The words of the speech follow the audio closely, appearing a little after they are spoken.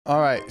All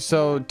right,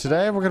 so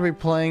today we're gonna be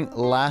playing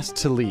Last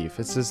to Leave.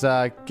 It's this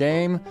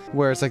game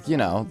where it's like, you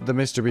know, the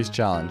Mr. Beast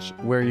challenge,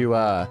 where you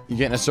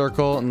get in a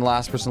circle and the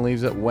last person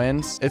leaves it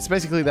wins. It's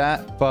basically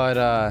that,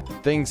 but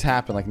things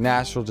happen like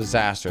natural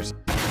disasters.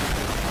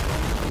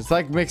 It's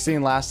like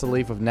mixing Last to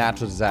Leave with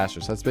natural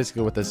disasters. That's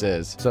basically what this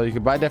is. So you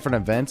can buy different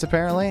events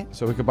apparently.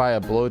 So we could buy a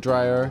blow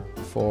dryer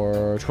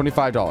for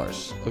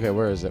 $25. Okay,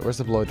 where is it? Where's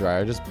the blow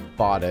dryer? I just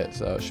bought it,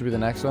 so it should be the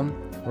next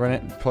one.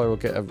 Random player will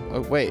get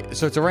oh, wait,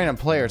 so it's a random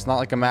player. It's not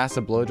like a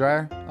massive blow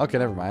dryer. Okay,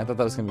 never mind. I thought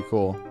that was gonna be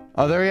cool.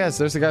 Oh, there he is.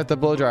 There's the guy with the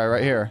blow dryer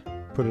right here.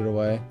 Put it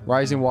away.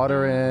 Rising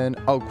water in.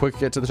 Oh, quick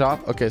get to the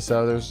top. Okay,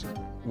 so there's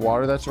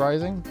water that's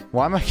rising.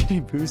 Why am I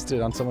getting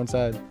boosted on someone's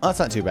head? Oh, that's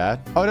not too bad.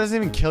 Oh, it doesn't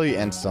even kill you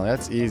instantly.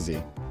 That's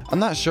easy. I'm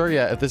not sure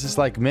yet if this is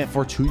like meant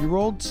for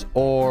 2-year-olds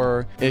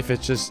or if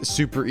it's just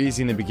super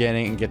easy in the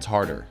beginning and gets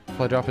harder.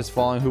 Supply drop is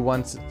falling. Who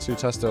wants to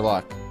test their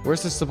luck?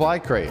 Where's the supply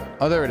crate?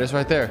 Oh, there it is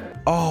right there.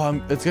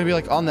 Oh, it's gonna be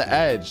like on the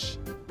edge.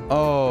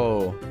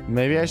 Oh,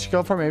 maybe I should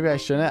go for it. Maybe I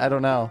shouldn't. I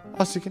don't know.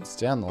 Oh, so you can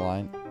stay on the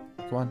line.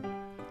 Come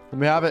on. Let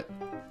me have it.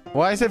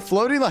 Why is it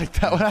floating like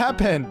that? What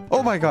happened?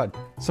 Oh my God.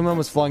 Someone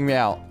was flung me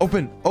out.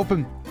 Open,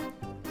 open.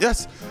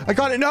 Yes, I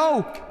got it.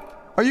 No.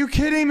 Are you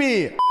kidding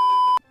me?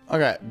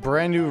 Okay,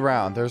 brand new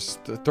round. There's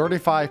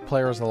 35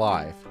 players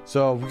alive.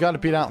 So we got to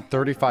beat out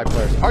 35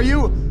 players. Are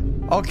you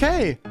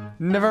okay?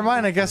 Never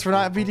mind. I guess we're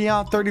not beating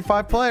out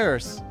 35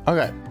 players.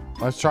 Okay,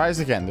 let's try this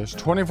again. There's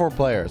 24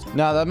 players.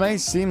 Now that may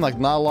seem like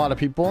not a lot of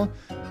people,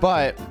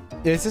 but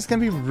it's just gonna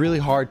be really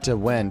hard to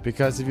win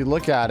because if you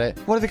look at it,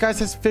 one of the guys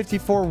has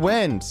 54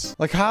 wins.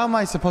 Like, how am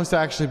I supposed to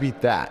actually beat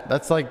that?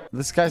 That's like,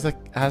 this guy's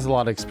like has a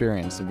lot of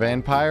experience.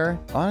 Vampire,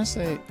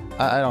 honestly,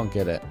 I don't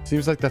get it.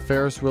 Seems like the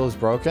Ferris wheel is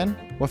broken.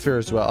 What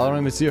Ferris wheel? I don't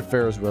even see a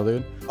Ferris wheel,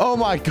 dude. Oh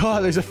my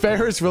God, there's a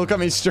Ferris wheel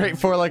coming straight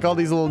for like all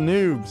these little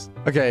noobs.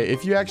 Okay,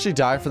 if you actually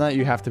die from that,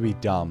 you have to be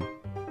dumb.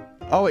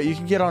 Oh wait, you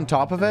can get on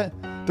top of it?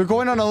 They're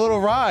going on a little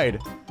ride.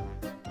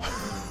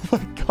 Oh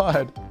my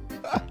God.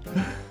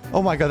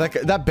 Oh my God,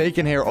 that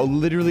bacon hair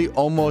literally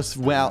almost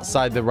went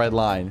outside the red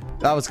line.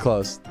 That was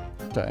close.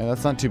 Okay,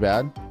 that's not too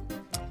bad.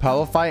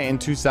 Pillow fight in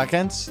 2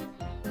 seconds.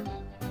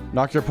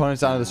 Knock your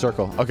opponents out of the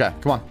circle. Okay,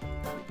 come on.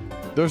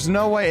 There's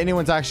no way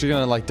anyone's actually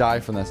gonna like die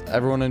from this.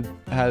 Everyone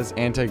has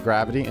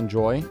anti-gravity.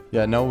 Enjoy.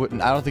 Yeah, no, I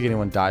don't think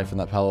anyone died from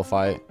that pillow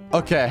fight.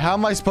 Okay, how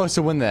am I supposed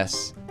to win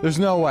this? There's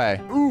no way.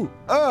 Ooh,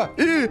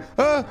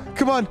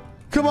 come on,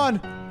 come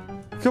on,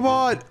 come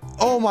on.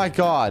 Oh my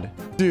God.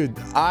 Dude,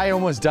 I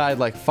almost died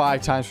like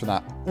 5 times from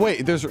that.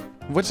 Wait,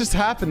 what just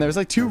happened? There's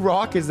like 2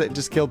 rockets that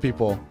just killed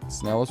people.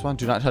 Snail was one.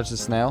 Do not touch the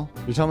snail.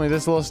 You telling me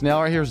this little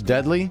snail right here is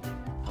deadly?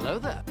 Hello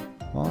there.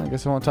 Well, I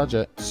guess I won't touch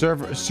it.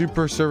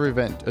 Super server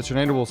event. A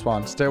tornado will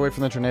spawn. Stay away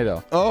from the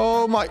tornado.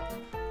 Oh my.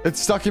 It's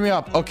sucking me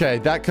up. Okay,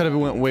 that could have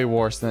went way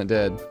worse than it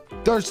did.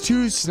 There's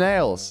 2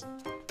 snails.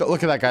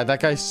 Look at that guy.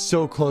 That guy's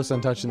so close on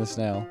touching the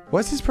snail.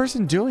 What's this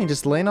person doing?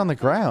 Just laying on the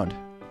ground.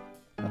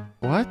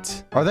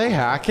 What? Are they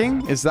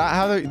hacking? Is that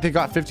how they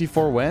got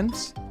 54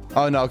 wins?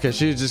 Oh no, okay,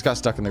 she just got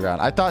stuck in the ground.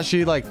 I thought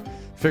she like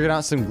figured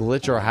out some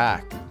glitch or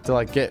hack to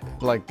like get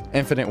like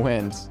infinite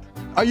wins.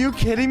 Are you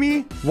kidding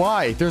me?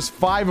 Why? There's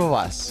 5 of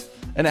us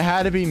and it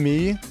had to be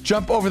me.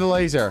 Jump over the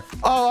laser.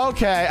 Oh,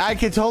 okay, I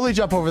can totally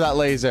jump over that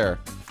laser.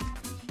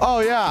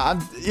 Oh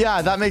yeah,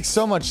 yeah, that makes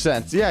so much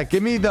sense. Yeah,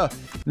 give me the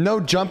no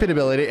jumping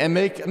ability and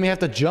make me have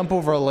to jump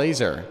over a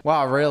laser.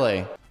 Wow,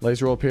 really?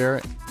 Laser will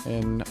appear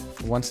in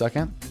 1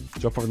 second.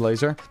 Jump over the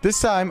laser. This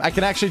time, I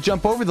can actually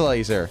jump over the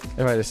laser.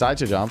 If I decide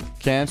to jump.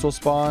 Cannons will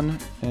spawn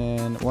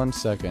in 1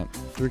 second.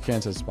 3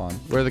 cannons will spawn.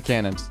 Where are the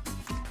cannons?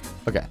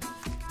 Okay.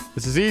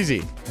 This is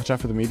easy. Watch out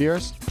for the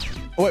meteors.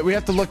 Oh, wait, we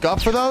have to look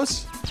up for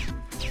those?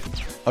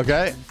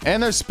 Okay.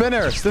 And there's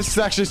spinners. This is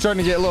actually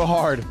starting to get a little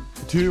hard.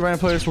 2 random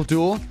players will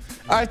duel.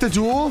 I have to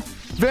duel.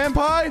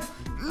 Vampire.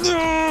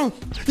 No!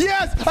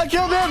 Yes! I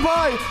killed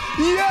Vampire!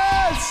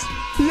 Yes!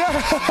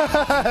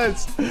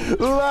 Yes!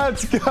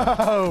 Let's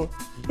go!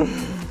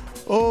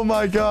 Oh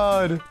my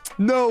God.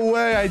 No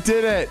way, I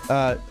did it.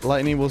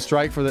 Lightning will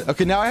strike for the...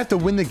 Okay, now I have to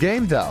win the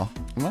game though.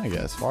 I'm gonna get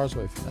as far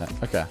away from that.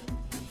 Okay.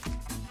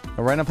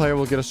 A random player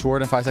will get a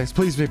sword in 5 seconds.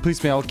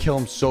 Please me, I'll kill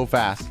him so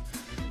fast.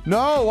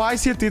 No, why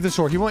does he have to get the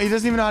sword? He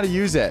doesn't even know how to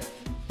use it.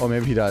 Oh,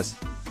 maybe he does.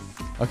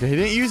 Okay, he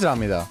didn't use it on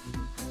me though.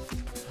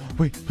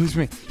 Wait, please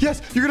me.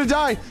 Yes, you're gonna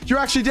die. You're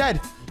actually dead.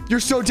 You're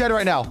so dead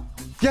right now.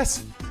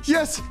 Yes,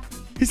 yes.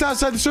 He's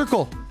outside the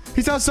circle.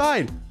 He's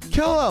outside.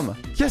 Kill him.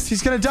 Yes,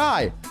 he's gonna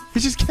die.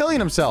 He's just killing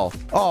himself.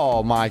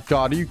 Oh my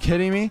God, are you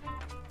kidding me?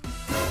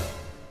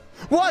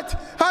 What?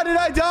 How did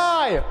I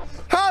die?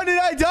 How did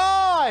I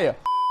die?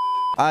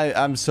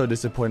 I'm so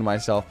disappointed in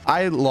myself.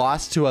 I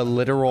lost to a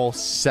literal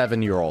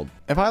 7-year-old.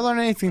 If I learned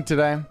anything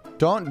today,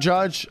 don't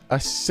judge a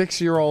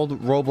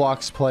 6-year-old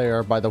Roblox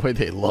player by the way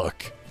they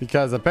look.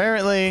 Because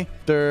apparently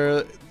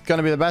they're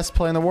gonna be the best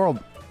player in the world.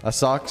 That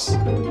sucks.